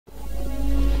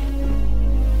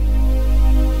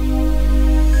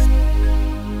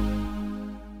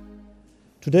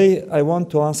Today, I want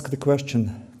to ask the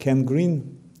question, can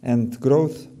green and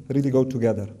growth really go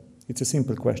together? It's a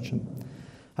simple question.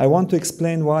 I want to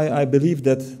explain why I believe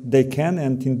that they can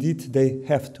and indeed they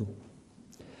have to.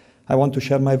 I want to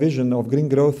share my vision of green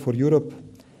growth for Europe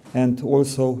and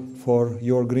also for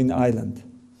your green island.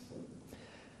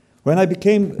 When I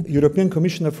became European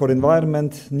Commissioner for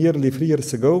Environment nearly 3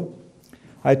 years ago,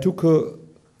 I took a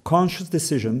conscious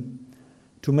decision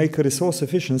to make resource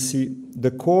efficiency the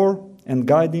core and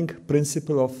guiding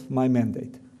principle of my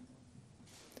mandate.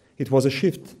 It was a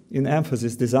shift in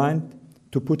emphasis designed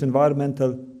to put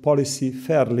environmental policy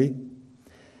fairly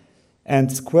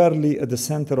and squarely at the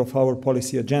center of our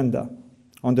policy agenda,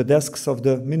 on the desks of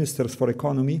the Ministers for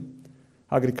Economy,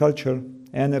 Agriculture,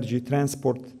 Energy,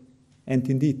 Transport, and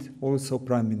indeed also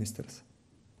Prime Ministers.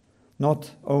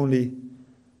 Not only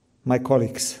my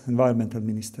colleagues, environmental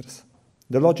ministers.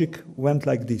 The logic went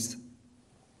like this.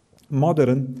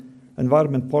 Modern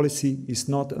environment policy is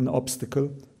not an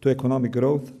obstacle to economic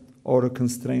growth or a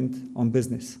constraint on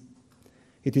business.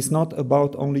 It is not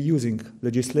about only using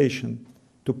legislation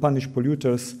to punish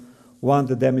polluters once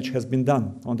the damage has been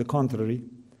done. On the contrary,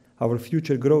 our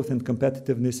future growth and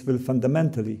competitiveness will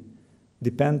fundamentally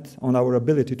depend on our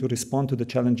ability to respond to the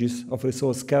challenges of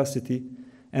resource scarcity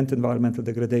and environmental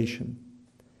degradation.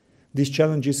 These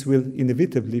challenges will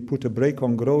inevitably put a brake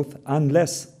on growth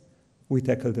unless we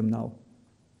tackle them now.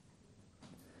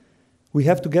 We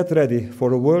have to get ready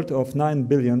for a world of 9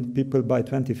 billion people by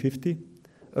 2050,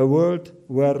 a world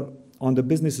where, on the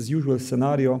business as usual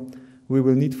scenario, we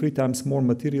will need 3 times more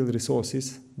material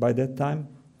resources by that time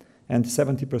and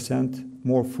 70%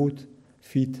 more food,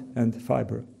 feed, and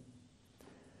fiber.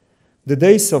 The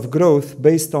days of growth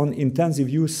based on intensive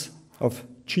use of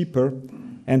cheaper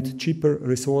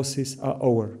resources are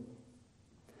over.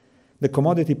 The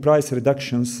commodity price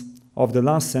reductions of the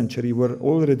last century were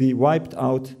already wiped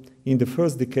out in the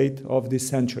first decade of this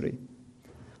century.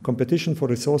 Competition for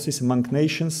resources among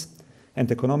nations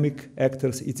and economic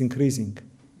actors is increasing.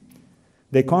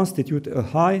 They constitute a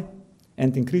high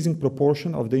and increasing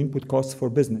proportion of the input costs for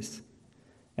business.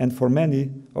 And for many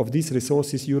of these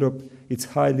resources, Europe is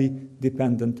highly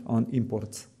dependent on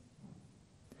imports.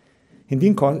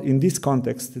 In this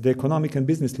context, the economic and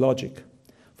business logic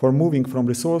for moving from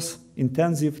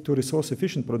resource-intensive to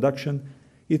resource-efficient production,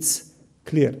 it's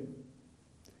clear.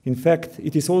 In fact,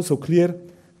 it is also clear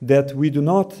that we do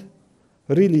not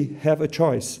really have a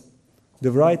choice.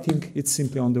 The writing is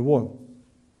simply on the wall.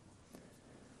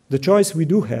 The choice we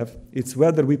do have is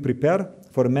whether we prepare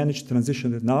for a managed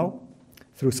transition now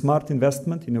through smart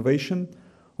investment, innovation,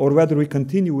 or whether we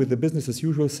continue with the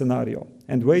business-as-usual scenario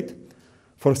and wait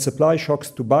for supply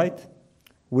shocks to bite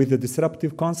with the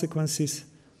disruptive consequences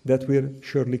that will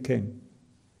surely come.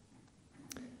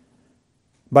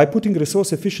 By putting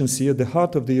resource efficiency at the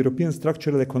heart of the European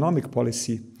structural economic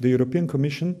policy, the European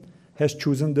Commission has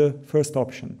chosen the first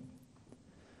option.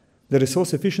 The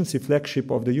resource efficiency flagship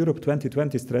of the Europe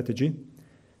 2020 strategy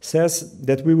says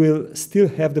that we will still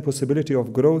have the possibility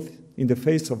of growth in the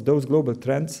face of those global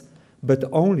trends, but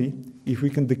only if we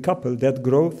can decouple that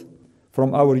growth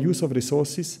from our use of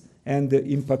resources and the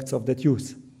impacts of that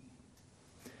use.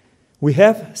 We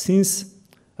have since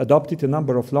adopted a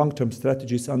number of long-term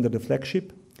strategies under the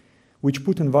flagship, which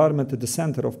put environment at the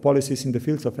center of policies in the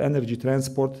fields of energy,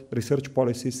 transport, research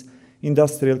policies,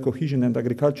 industrial cohesion and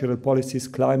agricultural policies,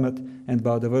 climate and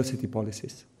biodiversity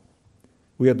policies.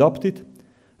 We adopted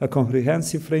a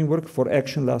comprehensive framework for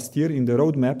action last year in the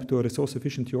roadmap to a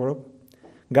resource-efficient Europe,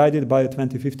 guided by a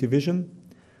 2050 vision,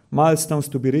 milestones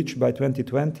to be reached by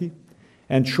 2020,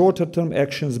 and shorter-term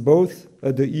actions both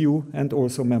at the EU and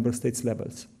also member states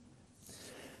levels.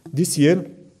 This year,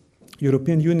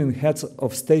 European Union heads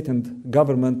of state and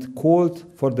government called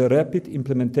for the rapid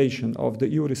implementation of the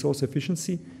EU resource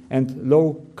efficiency and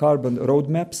low-carbon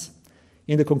roadmaps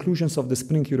in the conclusions of the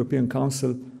Spring European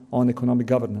Council on Economic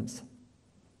Governance.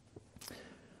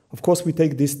 Of course, we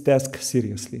take this task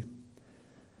seriously.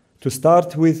 To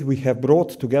start with, we have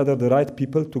brought together the right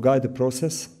people to guide the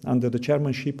process under the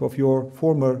chairmanship of your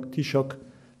former Taoiseach,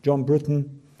 John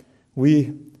Bruton.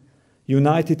 We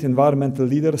united environmental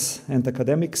leaders and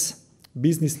academics,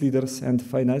 business leaders and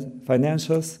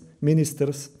financials,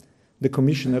 ministers, the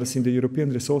commissioners in the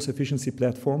European Resource Efficiency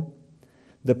Platform,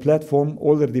 the platform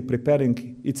already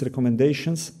preparing its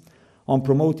recommendations on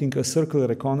promoting a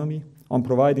circular economy, on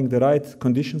providing the right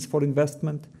conditions for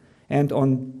investment, and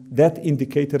on that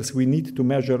indicators we need to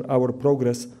measure our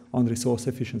progress on resource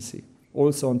efficiency,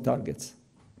 also on targets.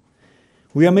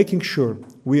 We are making sure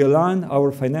we align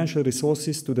our financial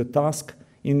resources to the task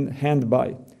in hand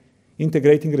by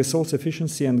integrating resource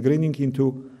efficiency and greening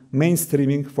into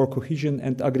mainstreaming for cohesion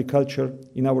and agriculture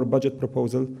in our budget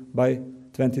proposal by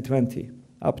 2020,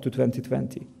 up to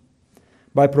 2020,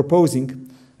 by proposing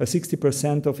a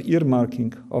 60% of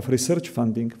earmarking of research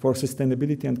funding for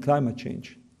sustainability and climate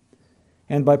change,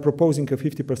 and by proposing a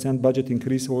 50% budget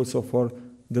increase also for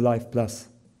the Life Plus.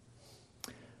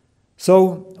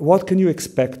 So, what can you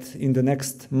expect in the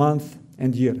next month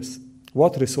and years?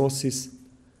 What resources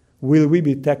will we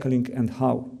be tackling and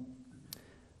how?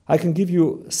 I can give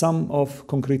you some of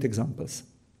concrete examples.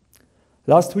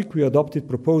 Last week we adopted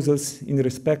proposals in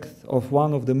respect of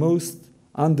one of the most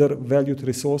undervalued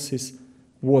resources,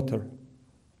 water.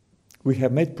 We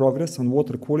have made progress on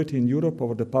water quality in Europe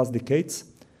over the past decades,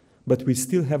 but we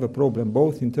still have a problem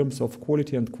both in terms of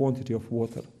quality and quantity of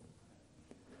water.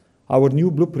 Our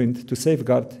new blueprint to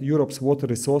safeguard Europe's water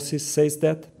resources says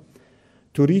that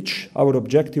to reach our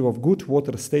objective of good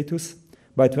water status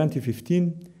by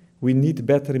 2015, we need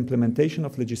better implementation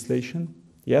of legislation,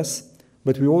 yes,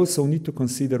 but we also need to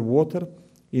consider water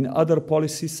in other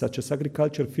policies such as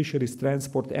agriculture, fisheries,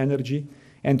 transport, energy,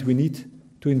 and we need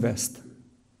to invest.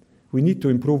 We need to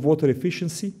improve water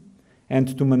efficiency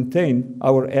and to maintain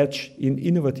our edge in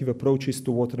innovative approaches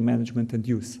to water management and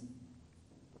use.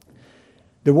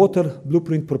 The water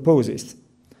blueprint proposes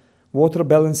water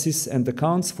balances and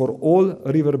accounts for all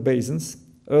river basins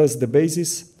as the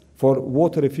basis for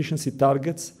water efficiency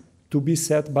targets to be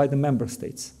set by the member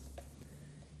states.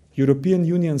 European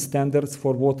Union standards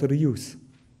for water use.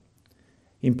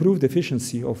 Improved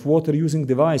efficiency of water using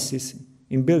devices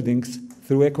in buildings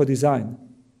through eco-design.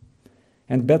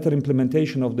 And better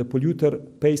implementation of the polluter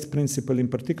pays principle, in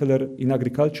particular in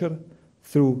agriculture,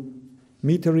 through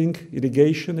metering,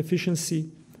 irrigation efficiency,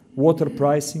 water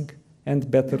pricing,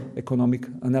 and better economic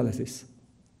analysis.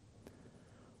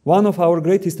 One of our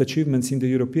greatest achievements in the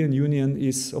European Union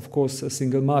is, of course, a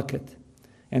single market.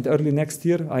 And early next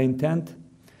year, I intend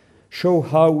show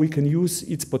how we can use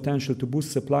its potential to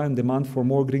boost supply and demand for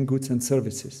more green goods and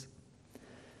services.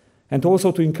 And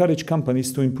also to encourage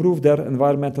companies to improve their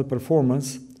environmental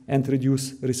performance and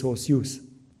reduce resource use.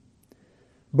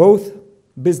 Both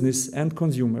business and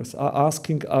consumers are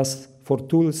asking us for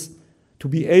tools to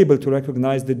be able to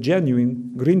recognize the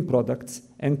genuine green products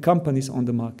and companies on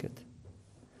the market.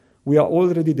 We are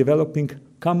already developing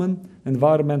common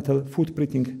environmental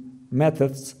footprinting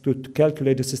methods to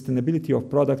calculate the sustainability of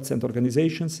products and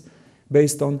organizations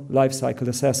based on life cycle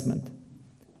assessment.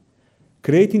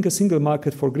 Creating a single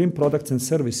market for green products and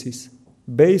services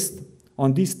based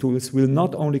on these tools will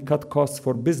not only cut costs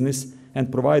for business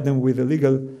and provide them with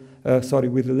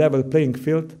a level playing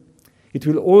field, it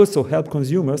will also help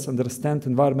consumers understand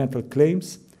environmental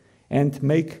claims and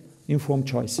make informed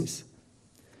choices.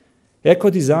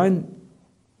 Eco-design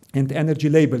and energy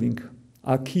labeling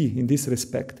are key in this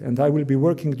respect, and I will be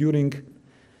working during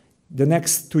the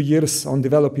next 2 years on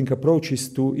developing approaches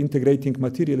to integrating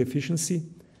material efficiency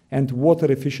and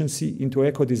water efficiency into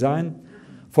eco-design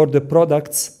for the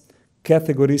products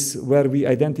categories where we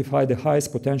identify the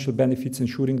highest potential benefits,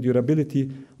 ensuring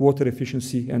durability, water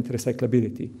efficiency, and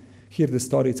recyclability. Here the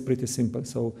story is pretty simple.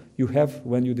 So you have,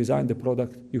 when you design the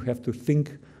product, you have to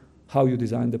think how you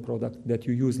design the product, that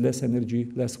you use less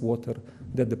energy, less water,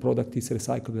 that the product is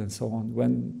recyclable and so on.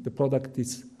 When the product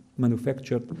is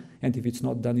manufactured, and if it's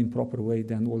not done in proper way,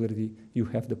 then already you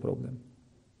have the problem.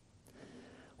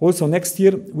 Also next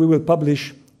year, we will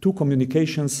publish 2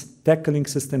 communications tackling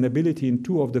sustainability in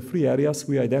 2 of the 3 areas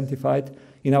we identified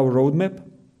in our roadmap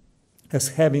as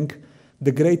having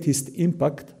the greatest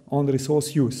impact on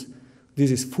resource use.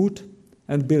 This is food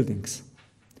and buildings.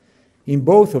 In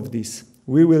both of these,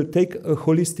 we will take a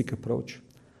holistic approach,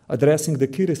 addressing the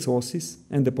key resources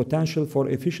and the potential for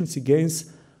efficiency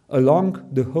gains along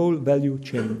the whole value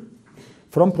chain,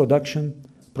 from production,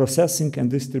 processing and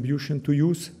distribution to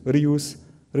use, reuse,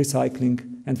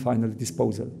 recycling, and finally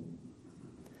disposal.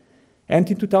 And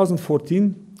in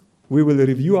 2014, we will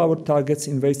review our targets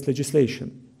in waste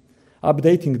legislation,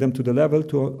 updating them to the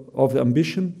level of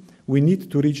ambition we need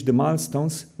to reach the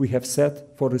milestones we have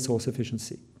set for resource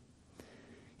efficiency.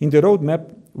 In the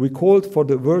roadmap, we called for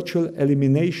the virtual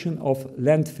elimination of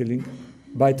landfilling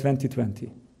by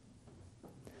 2020.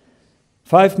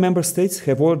 5 member states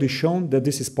have already shown that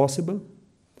this is possible,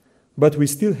 but we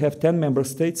still have 10 member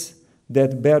states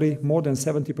that bury more than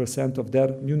 70% of their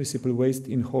municipal waste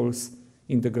in holes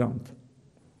in the ground.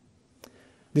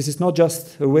 This is not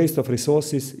just a waste of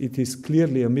resources, it is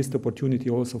clearly a missed opportunity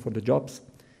also for the jobs.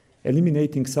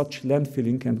 Eliminating such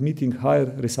landfilling and meeting higher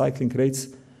recycling rates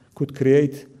could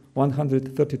create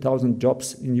 130,000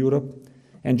 jobs in Europe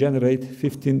and generate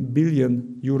 15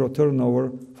 billion euro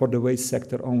turnover for the waste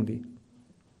sector only.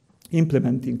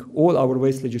 Implementing all our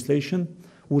waste legislation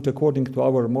would, according to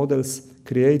our models,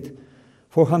 create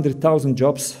 400,000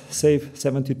 jobs, save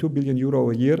 72 billion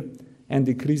euro a year, and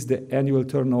increase the annual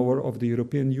turnover of the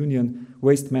European Union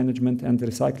waste management and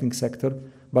recycling sector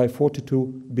by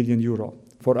 42 billion euro.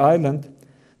 For Ireland,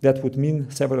 that would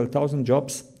mean several thousand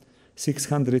jobs,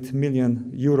 600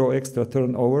 million euro extra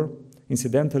turnover.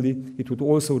 Incidentally, it would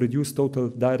also reduce total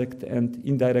direct and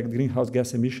indirect greenhouse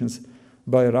gas emissions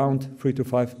by around 3 to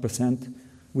 5%,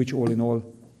 which all in all,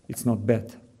 it's not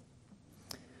bad.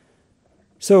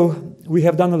 So we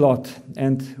have done a lot,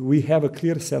 and we have a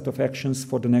clear set of actions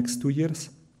for the next 2 years.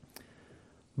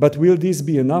 But will this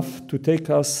be enough to take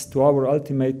us to our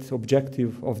ultimate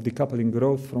objective of decoupling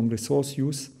growth from resource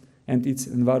use and its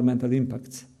environmental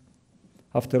impacts?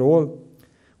 After all,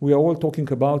 we are all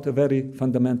talking about a very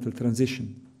fundamental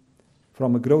transition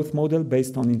from a growth model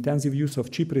based on intensive use of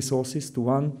cheap resources to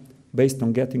one based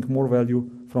on getting more value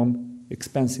from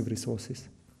expensive resources.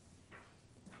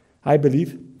 I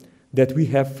believe that we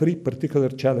have 3 particular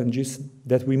challenges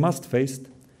that we must face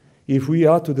if we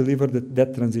are to deliver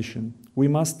that transition. We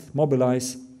must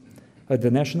mobilize at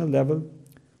the national level,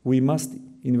 we must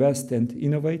invest and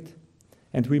innovate,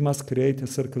 and we must create a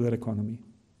circular economy.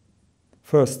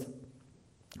 First,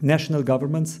 national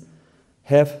governments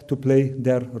have to play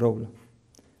their role.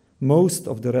 Most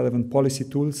of the relevant policy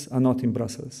tools are not in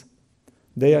Brussels.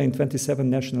 They are in 27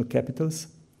 national capitals.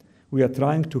 We are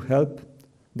trying to help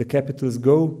the capitals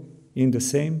go in the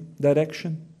same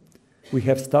direction. We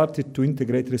have started to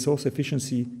integrate resource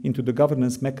efficiency into the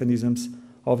governance mechanisms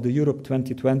of the Europe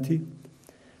 2020,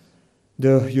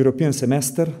 the European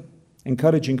semester,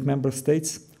 encouraging member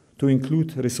states to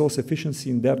include resource efficiency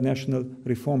in their national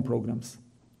reform programs.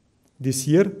 This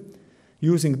year,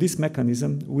 using this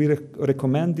mechanism, we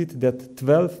recommended that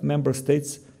 12 member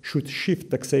states should shift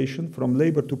taxation from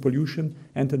labor to pollution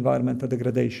and environmental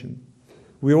degradation.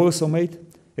 We also made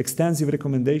extensive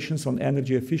recommendations on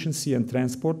energy efficiency and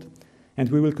transport, and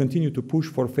we will continue to push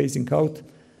for phasing out,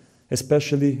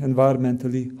 especially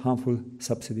environmentally harmful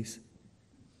subsidies.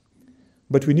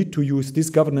 But we need to use this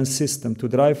governance system to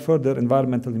drive further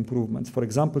environmental improvements, for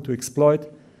example, to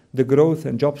exploit the growth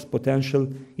and jobs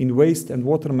potential in waste and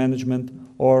water management,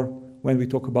 or when we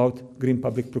talk about green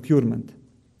public procurement.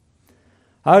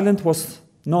 Ireland was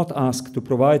not asked to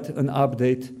provide an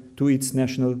update to its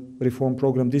national reform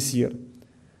program this year,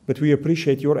 but we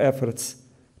appreciate your efforts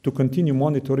to continue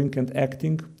monitoring and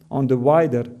acting on the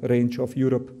wider range of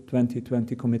Europe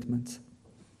 2020 commitments.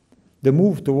 The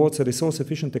move towards a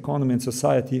resource-efficient economy and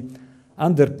society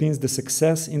underpins the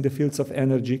success in the fields of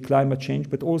energy, climate change,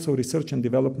 but also research and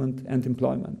development and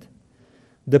employment.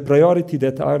 The priority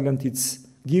that Ireland is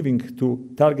giving to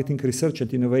targeting research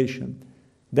and innovation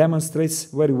demonstrates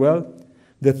very well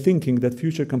the thinking that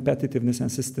future competitiveness and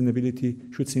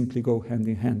sustainability should simply go hand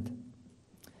in hand.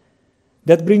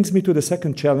 That brings me to the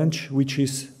second challenge, which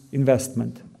is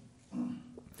investment.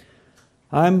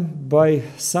 I'm by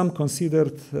some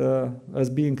considered as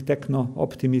being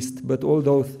techno-optimist, but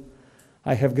although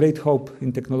I have great hope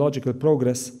in technological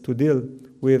progress to deal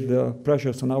with the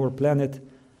pressures on our planet,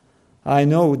 I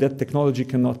know that technology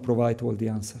cannot provide all the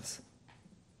answers.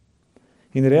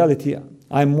 In reality,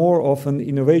 I'm more of an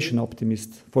innovation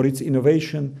optimist for its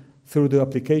innovation through the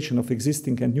application of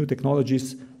existing and new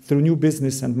technologies, through new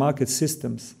business and market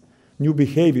systems, new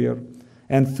behavior,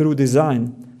 and through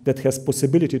design that has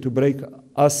possibility to break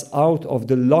us out of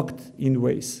the locked-in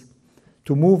ways,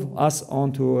 to move us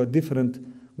onto a different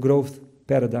growth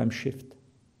paradigm shift.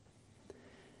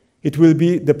 It will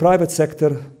be the private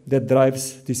sector that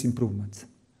drives these improvements.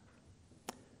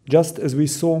 Just as we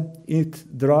saw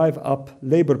it drive up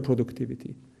labor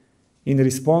productivity in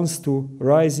response to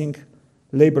rising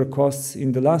labor costs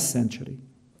in the last century,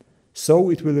 so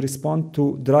it will respond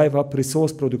to drive up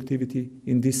resource productivity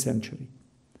in this century.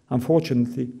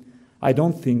 Unfortunately, I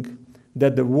don't think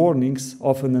that the warnings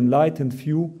of an enlightened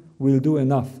few will do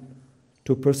enough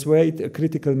to persuade a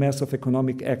critical mass of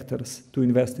economic actors to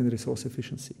invest in resource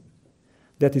efficiency.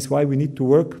 That is why we need to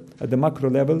work at the macro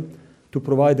level to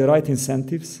provide the right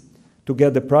incentives, to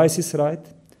get the prices right,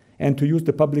 and to use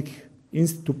the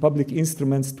public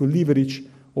instruments to leverage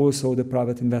also the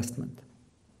private investment.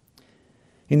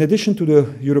 In addition to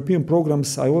the European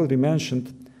programs I already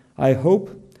mentioned, I hope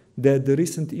that the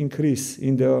recent increase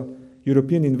in the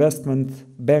European Investment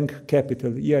Bank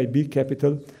capital, EIB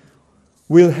capital,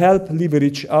 will help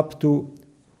leverage up to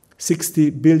 60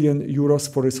 billion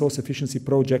euros for resource efficiency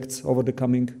projects over the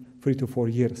coming 3 to 4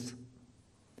 years.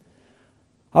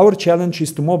 Our challenge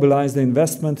is to mobilize the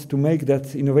investment to make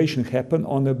that innovation happen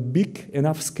on a big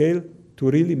enough scale to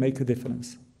really make a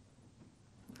difference.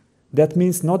 That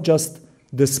means not just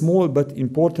the small but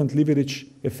important leverage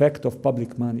effect of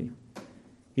public money.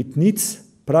 It needs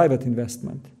private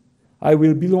investment. I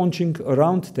will be launching a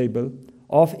roundtable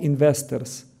of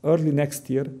investors early next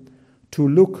year to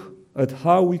look at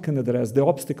how we can address the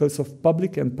obstacles of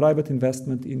public and private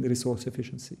investment in resource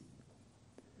efficiency.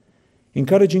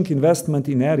 Encouraging investment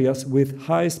in areas with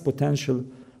highest potential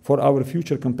for our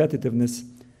future competitiveness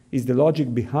is the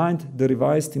logic behind the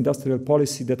revised industrial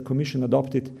policy that the Commission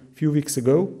adopted a few weeks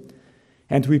ago,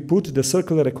 and we put the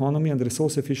circular economy and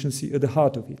resource efficiency at the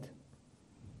heart of it.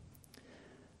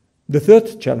 The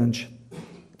third challenge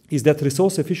is that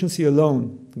resource efficiency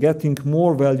alone, getting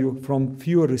more value from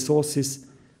fewer resources,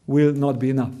 will not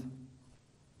be enough.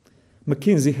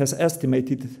 McKinsey has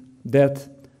estimated that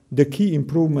the key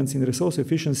improvements in resource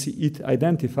efficiency it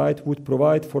identified would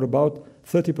provide for about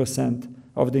 30%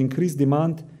 of the increased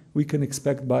demand we can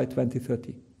expect by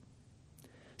 2030.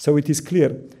 So it is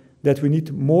clear that we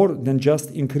need more than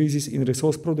just increases in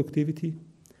resource productivity.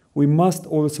 We must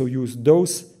also use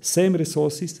those same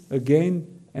resources again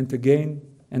and again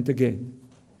and again.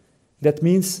 That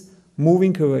means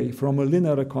moving away from a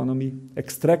linear economy,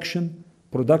 extraction,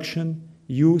 production,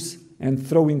 use, and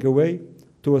throwing away,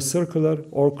 to a circular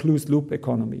or closed-loop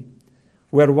economy,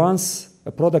 where once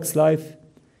a product's life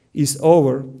is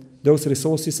over, those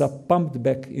resources are pumped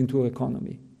back into the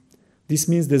economy. This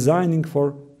means designing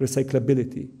for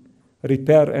recyclability,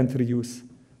 repair and reuse,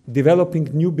 developing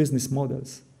new business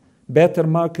models, better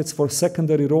markets for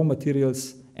secondary raw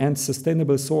materials and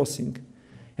sustainable sourcing,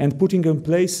 and putting in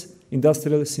place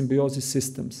industrial symbiosis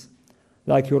systems,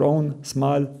 like your own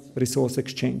SMILE resource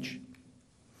exchange.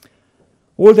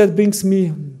 All that brings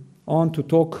me on to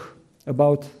talk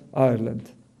about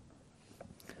Ireland.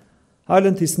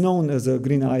 Ireland is known as a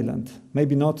green island,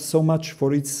 maybe not so much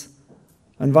for its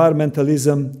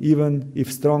environmentalism, even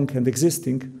if strong and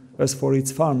existing, as for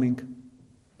its farming.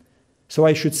 So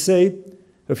I should say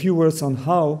a few words on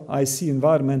how I see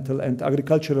environmental and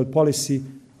agricultural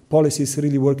policies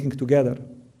really working together.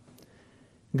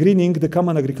 Greening the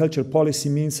common agriculture policy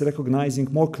means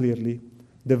recognizing more clearly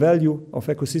the value of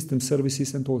ecosystem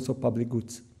services and also public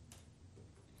goods.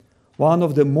 One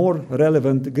of the more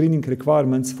relevant greening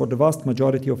requirements for the vast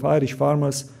majority of Irish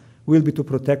farmers will be to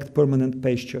protect permanent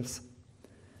pastures.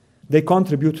 They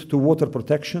contribute to water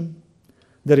protection,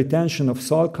 the retention of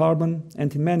soil carbon,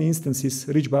 and in many instances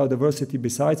rich biodiversity,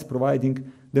 besides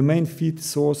providing the main feed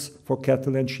source for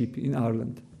cattle and sheep in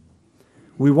Ireland.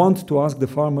 We want to ask the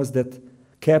farmers that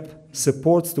CAP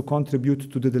supports to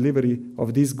contribute to the delivery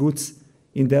of these goods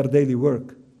in their daily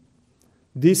work.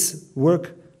 This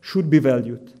work should be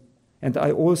valued, and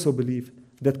I also believe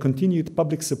that continued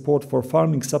public support for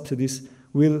farming subsidies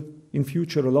will in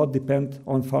future a lot depend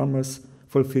on farmers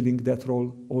fulfilling that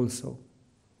role also.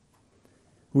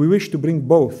 We wish to bring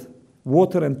both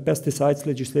water and pesticides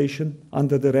legislation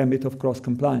under the remit of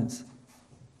cross-compliance.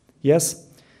 Yes,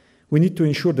 we need to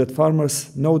ensure that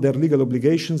farmers know their legal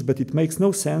obligations, but it makes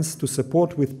no sense to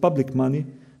support with public money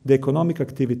the economic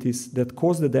activities that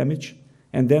cause the damage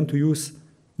and then to use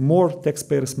more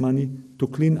taxpayers' money to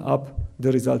clean up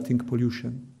the resulting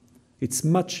pollution. It's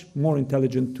much more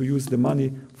intelligent to use the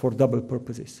money for double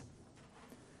purposes.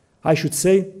 I should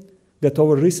say that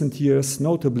over recent years,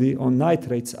 notably on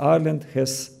nitrates, Ireland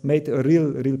has made a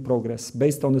real progress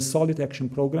based on a solid action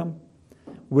program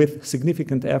with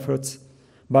significant efforts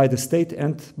by the state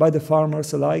and by the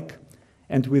farmers alike,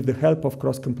 and with the help of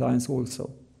cross-compliance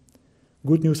also.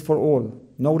 Good news for all: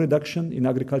 no reduction in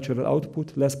agricultural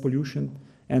output, less pollution,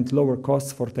 and lower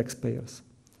costs for taxpayers.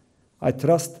 I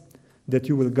trust that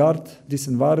you will guard this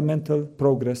environmental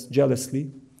progress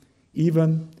jealously,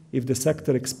 even if the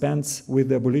sector expands with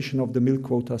the abolition of the milk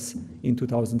quotas in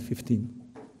 2015.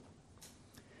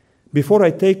 Before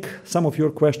I take some of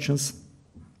your questions,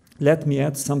 let me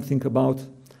add something about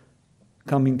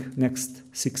coming next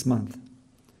 6 months.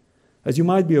 As you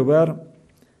might be aware,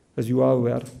 as you are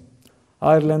aware,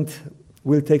 Ireland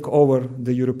will take over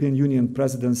the European Union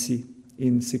presidency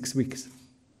in 6 weeks.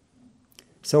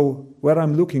 So where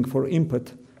I'm looking for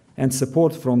input and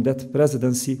support from that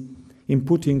presidency in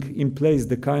putting in place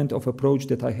the kind of approach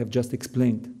that I have just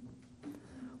explained.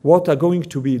 What are going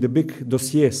to be the big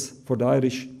dossiers for the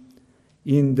Irish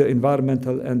in the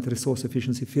environmental and resource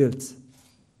efficiency fields?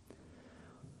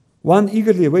 One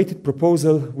eagerly awaited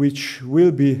proposal which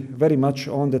will be very much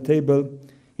on the table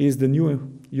is the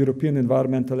new European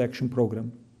Environmental Action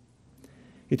Programme.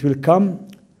 It will come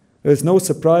as no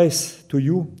surprise to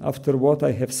you after what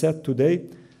I have said today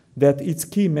that its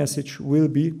key message will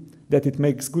be that it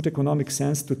makes good economic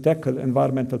sense to tackle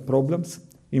environmental problems,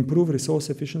 improve resource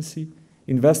efficiency,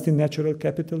 invest in natural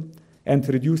capital, and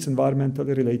reduce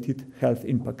environmentally related health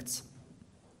impacts.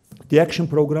 The action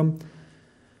program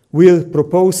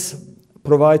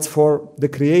provides for the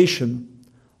creation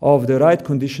of the right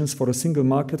conditions for a single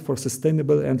market for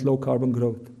sustainable and low-carbon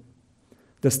growth,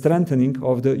 the strengthening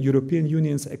of the European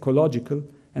Union's ecological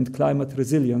and climate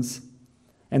resilience,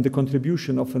 and the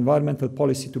contribution of environmental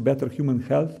policy to better human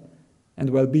health and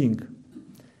well-being,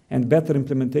 and better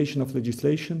implementation of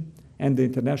legislation and the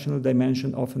international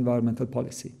dimension of environmental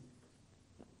policy.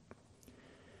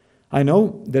 I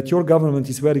know that your government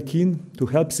is very keen to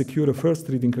help secure a first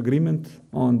reading agreement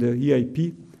on the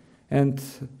EIP, and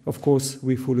of course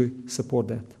we fully support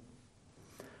that.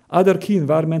 Other key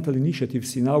environmental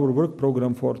initiatives in our work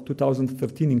program for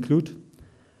 2013 include: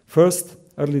 first,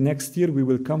 early next year we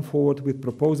will come forward with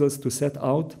proposals to set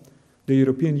out the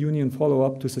European Union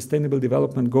follow-up to Sustainable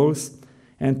Development Goals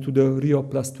and to the Rio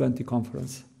 +20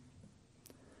 conference.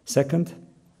 Second,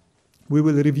 we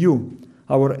will review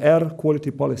our air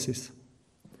quality policies.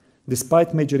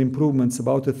 Despite major improvements,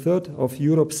 about a third of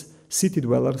Europe's city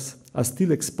dwellers are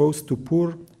still exposed to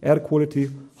poor air quality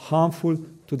harmful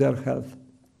to their health.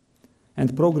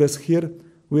 And progress here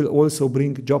will also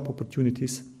bring job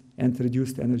opportunities and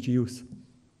reduced energy use.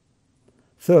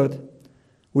 Third,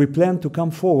 we plan to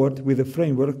come forward with a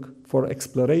framework for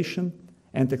exploration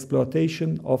and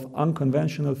exploitation of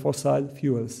unconventional fossil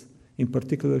fuels, in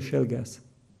particular shale gas.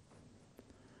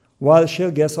 While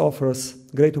shale gas offers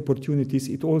great opportunities,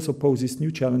 it also poses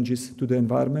new challenges to the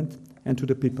environment and to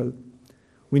the people.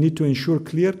 We need to ensure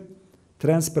clear,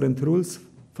 transparent rules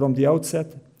from the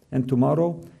outset, and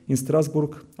tomorrow in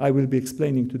Strasbourg I will be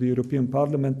explaining to the European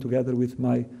Parliament, together with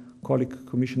my colleague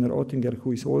Commissioner Oettinger,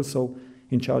 who is also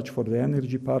in charge for the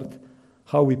energy part,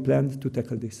 how we plan to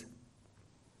tackle this.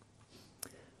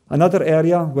 Another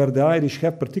area where the Irish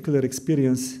have particular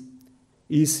experience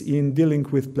is in dealing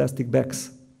with plastic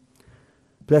bags.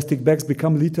 Plastic bags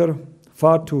become litter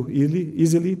far too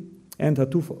easily and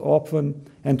too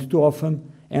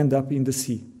often end up in the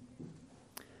sea.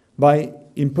 By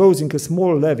imposing a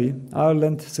small levy,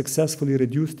 Ireland successfully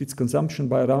reduced its consumption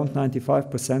by around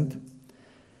 95%.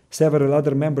 Several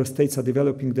other member states are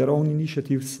developing their own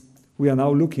initiatives. We are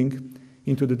now looking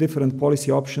into the different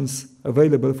policy options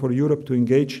available for Europe to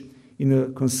engage in a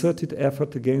concerted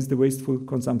effort against the wasteful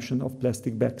consumption of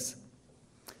plastic bags.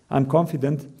 I'm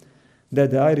confident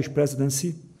that the Irish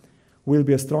presidency will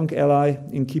be a strong ally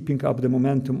in keeping up the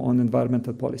momentum on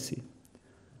environmental policy.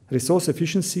 Resource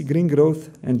efficiency, green growth,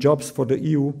 and jobs for the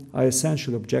EU are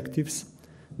essential objectives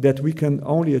that we can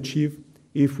only achieve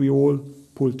if we all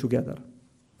pull together.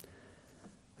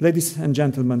 Ladies and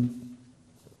gentlemen,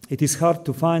 it is hard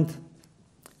to find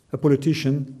a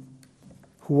politician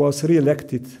who was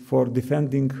re-elected for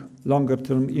defending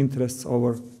longer-term interests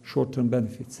over short-term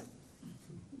benefits,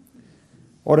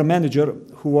 or a manager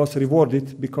who was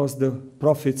rewarded because the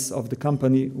profits of the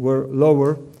company were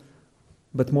lower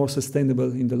but more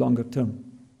sustainable in the longer term.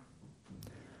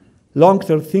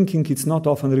 Long-term thinking is not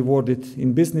often rewarded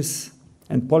in business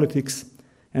and politics,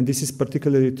 and this is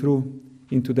particularly true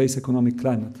in today's economic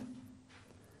climate.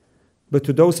 But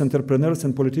to those entrepreneurs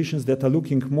and politicians that are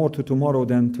looking more to tomorrow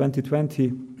than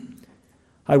 2020,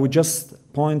 I would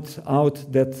just point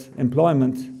out that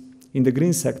employment in the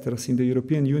green sectors in the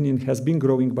European Union has been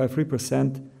growing by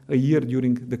 3% a year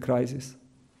during the crisis.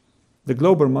 The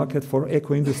global market for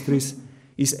eco-industries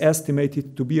is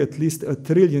estimated to be at least €1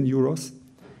 trillion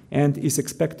and is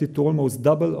expected to almost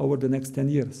double over the next 10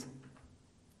 years.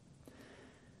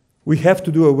 We have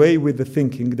to do away with the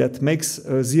thinking that makes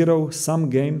a zero-sum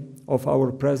game of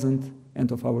our present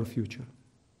and of our future.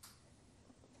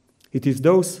 It is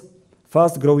those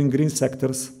fast-growing green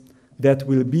sectors that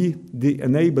will be the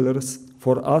enablers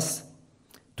for us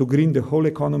to green the whole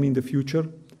economy in the future,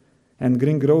 and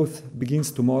green growth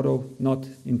begins tomorrow, not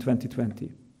in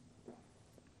 2020.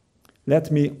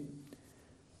 Let me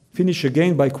finish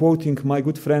again by quoting my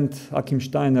good friend Achim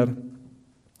Steiner.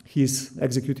 He is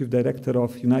Executive Director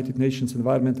of United Nations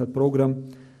Environmental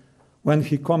Programme, when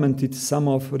he commented some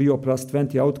of Rio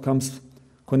 +20 outcomes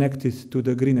connected to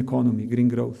the green economy, green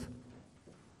growth.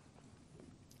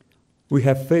 We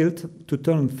have failed to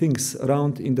turn things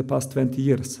around in the past 20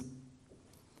 years.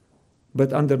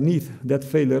 But underneath that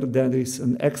failure, there is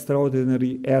an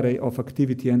extraordinary array of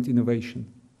activity and innovation.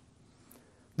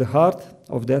 The heart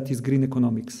of that is green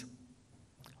economics.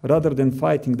 Rather than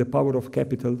fighting the power of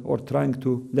capital or trying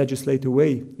to legislate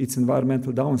away its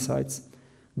environmental downsides,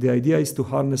 the idea is to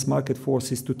harness market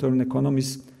forces to turn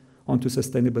economies onto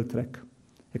sustainable track: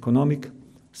 economic,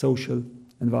 social,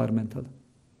 environmental.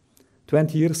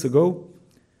 20 years ago,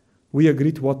 we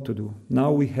agreed what to do.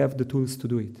 Now we have the tools to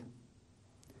do it.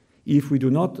 if we do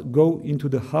not go into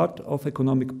the heart of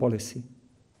economic policy,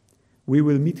 we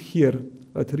will meet here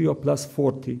at Rio plus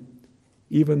 40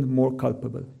 even more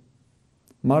culpable.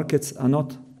 Markets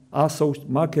are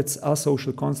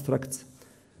social constructs.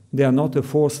 They are not a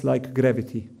force like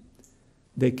gravity.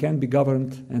 They can be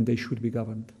governed and they should be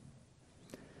governed.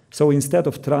 So instead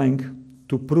of trying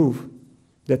to prove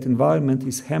that environment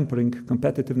is hampering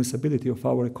competitiveness ability of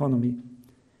our economy,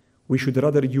 we should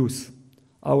rather use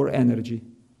our energy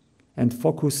and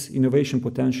focus innovation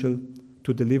potential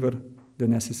to deliver the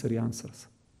necessary answers.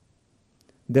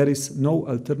 There is no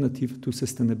alternative to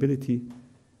sustainability,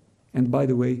 and by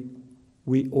the way,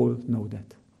 we all know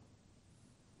that.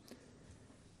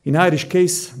 In Irish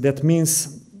case, that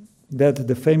means that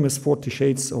the famous 40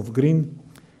 shades of green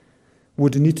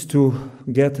would need to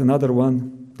get another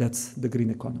one, that's the green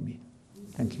economy.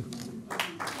 Thank you.